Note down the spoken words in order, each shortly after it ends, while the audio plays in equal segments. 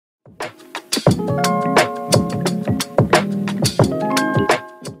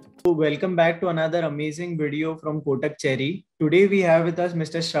Welcome back to another amazing video from Kotak Cherry. Today we have with us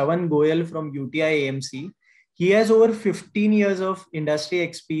Mr. Sharwan Goyal from UTI AMC. He has over 15 years of industry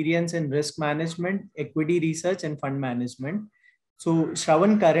experience in risk management, equity research, and fund management. So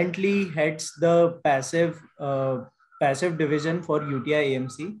Shravan currently heads the passive division for UTI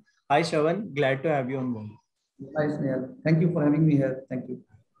AMC. Hi Shravan, glad to have you on board. Hi Snehal, thank you for having me here. Thank you.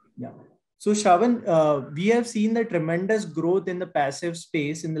 Yeah. So Shravan, we have seen the tremendous growth in the passive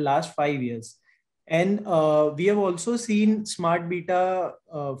space in the last 5 years. And we have also seen smart beta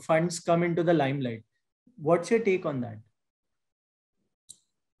funds come into the limelight. What's your take on that?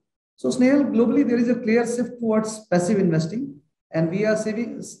 So Snehal, globally, there is a clear shift towards passive investing. And we are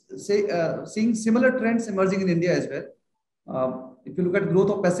seeing similar trends emerging in India as well. If you look at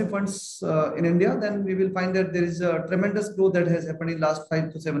growth of passive funds in India, then we will find that there is a tremendous growth that has happened in the last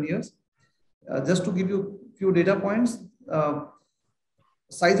 5 to 7 years. Just to give you a few data points,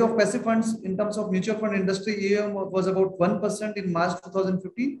 size of passive funds in terms of mutual fund industry AUM was about 1% in March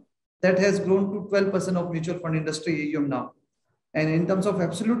 2015. That has grown to 12% of mutual fund industry AUM now. And in terms of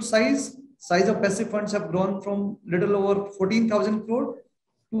absolute size of passive funds have grown from little over 14,000 crore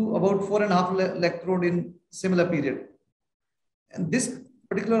to about 4.5 lakh crore in similar period. And this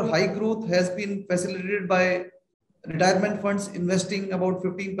particular high growth has been facilitated by retirement funds investing about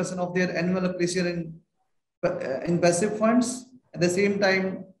 15% of their annual appreciation in passive funds. At the same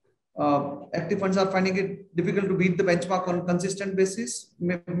time, active funds are finding it difficult to beat the benchmark on a consistent basis,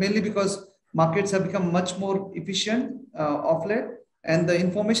 mainly because markets have become much more efficient of late, and the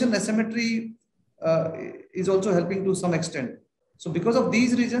information asymmetry is also helping to some extent. So because of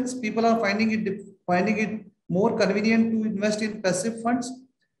these reasons, people are finding it more convenient to invest in passive funds.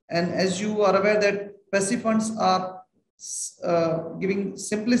 And as you are aware that passive funds are giving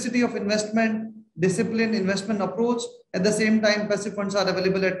simplicity of investment, disciplined investment approach. At the same time, passive funds are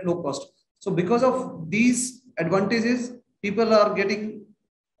available at low cost. So because of these advantages, people are getting,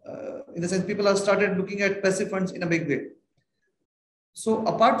 in the sense, people have started looking at passive funds in a big way. So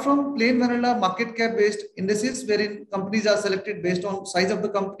apart from plain vanilla market cap based indices wherein companies are selected based on size of the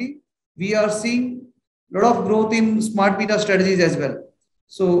company, we are seeing a lot of growth in smart beta strategies as well.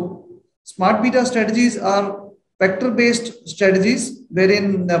 So smart beta strategies are vector-based strategies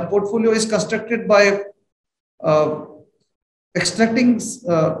wherein the portfolio is constructed by extracting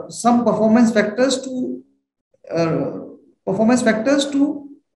some performance factors to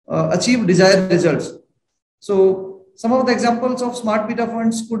achieve desired results. So some of the examples of smart beta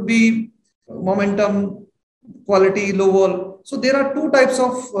funds could be momentum, quality, low vol. So there are two types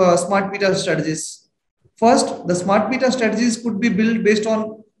of smart beta strategies. First, the smart beta strategies could be built based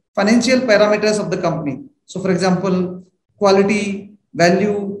on financial parameters of the company. So for example, quality,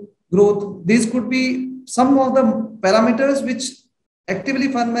 value, growth, these could be some of the parameters which actively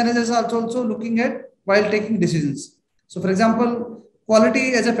fund managers are also looking at while taking decisions. So for example,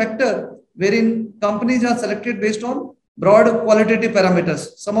 quality as a factor wherein companies are selected based on broad qualitative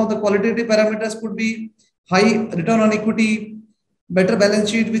parameters. Some of the qualitative parameters could be high return on equity, better balance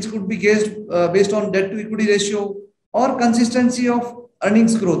sheet, which could be gauged based on debt to equity ratio, or consistency of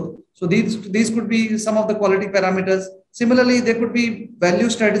earnings growth. So these could be some of the quality parameters. Similarly, there could be value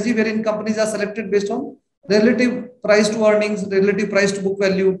strategy wherein companies are selected based on relative price to earnings, relative price to book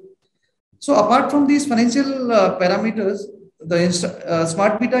value. So apart from these financial parameters, the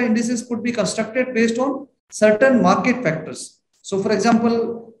smart beta indices could be constructed based on certain market factors. So for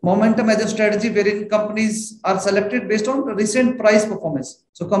example, momentum as a strategy wherein companies are selected based on recent price performance.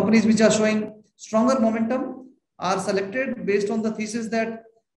 So companies which are showing stronger momentum are selected based on the thesis that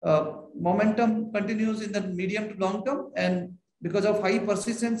momentum continues in the medium to long term, and because of high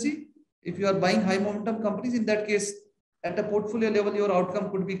persistency, if you are buying high momentum companies, in that case, at a portfolio level, your outcome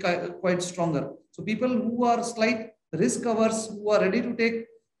could be quite stronger. So people who are slight risk averse, who are ready to take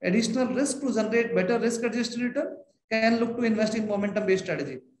additional risk to generate better risk adjusted return, can look to invest in momentum based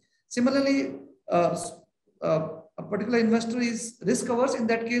strategy. Similarly, a particular investor is risk averse. In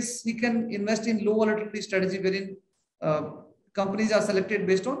that case, he can invest in low volatility strategy wherein companies are selected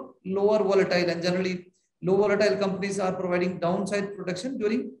based on lower volatile, and generally low volatile companies are providing downside protection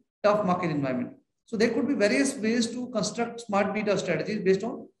during tough market environment. So there could be various ways to construct smart beta strategies based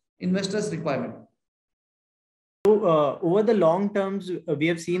on investors' requirement. So over the long terms, we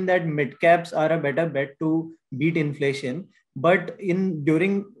have seen that mid caps are a better bet to beat inflation. But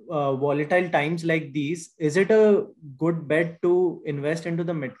during volatile times like these, is it a good bet to invest into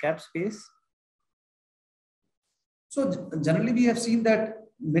the mid cap space? So generally, we have seen that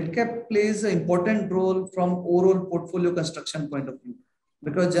mid cap plays an important role from overall portfolio construction point of view,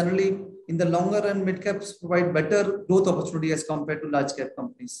 because generally in the longer run, mid caps provide better growth opportunity as compared to large cap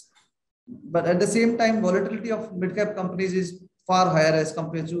companies. But at the same time, volatility of mid cap companies is far higher as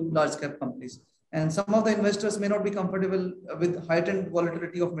compared to large cap companies. And some of the investors may not be comfortable with heightened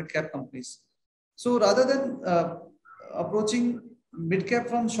volatility of mid cap companies. So rather than approaching mid cap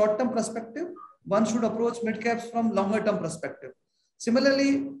from short term perspective, one should approach mid caps from longer term perspective.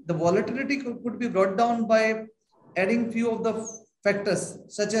 Similarly, the volatility could be brought down by adding few of the factors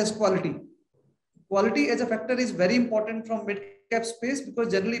such as quality. Quality as a factor is very important from mid cap space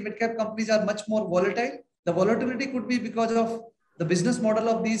because generally mid cap companies are much more volatile. The volatility could be because of the business model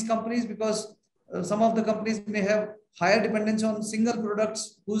of these companies, because some of the companies may have higher dependence on single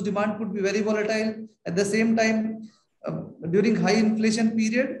products whose demand could be very volatile. At the same time, during high inflation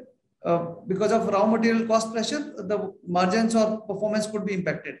period, because of raw material cost pressure, the margins or performance could be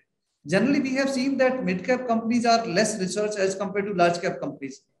impacted. Generally, we have seen that mid-cap companies are less research as compared to large-cap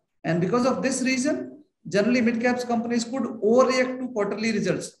companies. And because of this reason, generally mid-cap companies could overreact to quarterly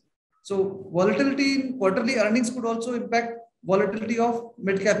results. So volatility in quarterly earnings could also impact volatility of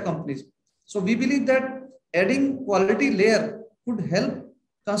mid-cap companies. So we believe that adding quality layer could help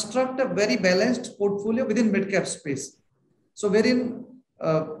construct a very balanced portfolio within mid-cap space. So wherein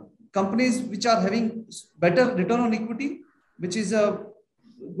companies which are having better return on equity, which is a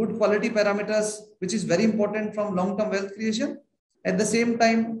good quality parameters, which is very important from long-term wealth creation. At the same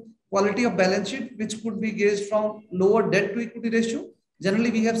time, quality of balance sheet, which could be gauged from lower debt to equity ratio.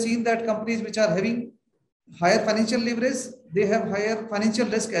 Generally, we have seen that companies which are having higher financial leverage, they have higher financial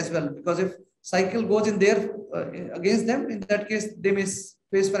risk as well, because if cycle goes in there against them, in that case, they may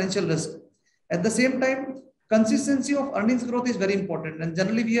face financial risk. At the same time, consistency of earnings growth is very important. And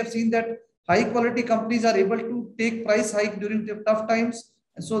generally, we have seen that high quality companies are able to take price hike during the tough times.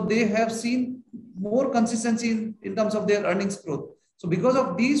 And so they have seen more consistency in terms of their earnings growth. So because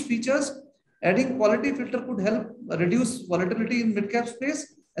of these features, adding quality filter could help reduce volatility in mid-cap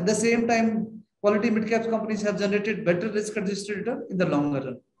space. At the same time, quality mid-cap companies have generated better risk-adjusted return in the longer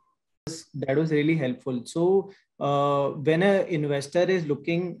run. That was really helpful. So when an investor is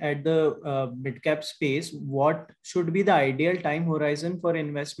looking at the mid-cap space, what should be the ideal time horizon for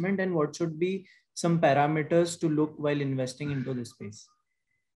investment, and what should be some parameters to look while investing into this space?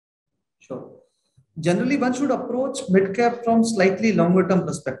 Sure. Generally, one should approach mid-cap from slightly longer term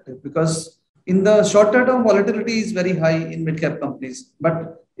perspective, because in the shorter term, volatility is very high in mid-cap companies.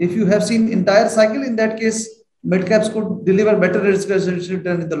 But if you have seen entire cycle, in that case, mid-caps could deliver better risk-adjusted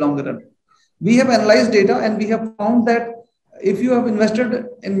return in the longer run. We have analyzed data and we have found that if you have invested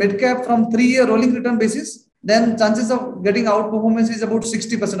in mid-cap from 3-year rolling return basis, then chances of getting outperformance is about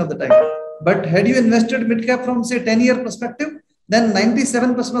 60% of the time. But had you invested mid-cap from say 10-year perspective, then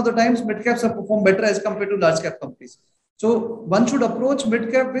 97% of the times mid-caps have performed better as compared to large-cap companies. So one should approach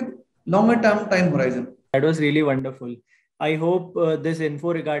mid-cap with longer-term time horizon. That was really wonderful. I hope this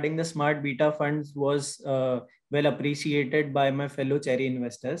info regarding the smart beta funds was well appreciated by my fellow cherry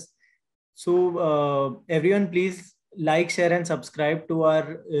investors. So everyone, please like, share, and subscribe to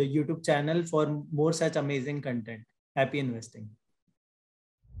our YouTube channel for more such amazing content. Happy investing.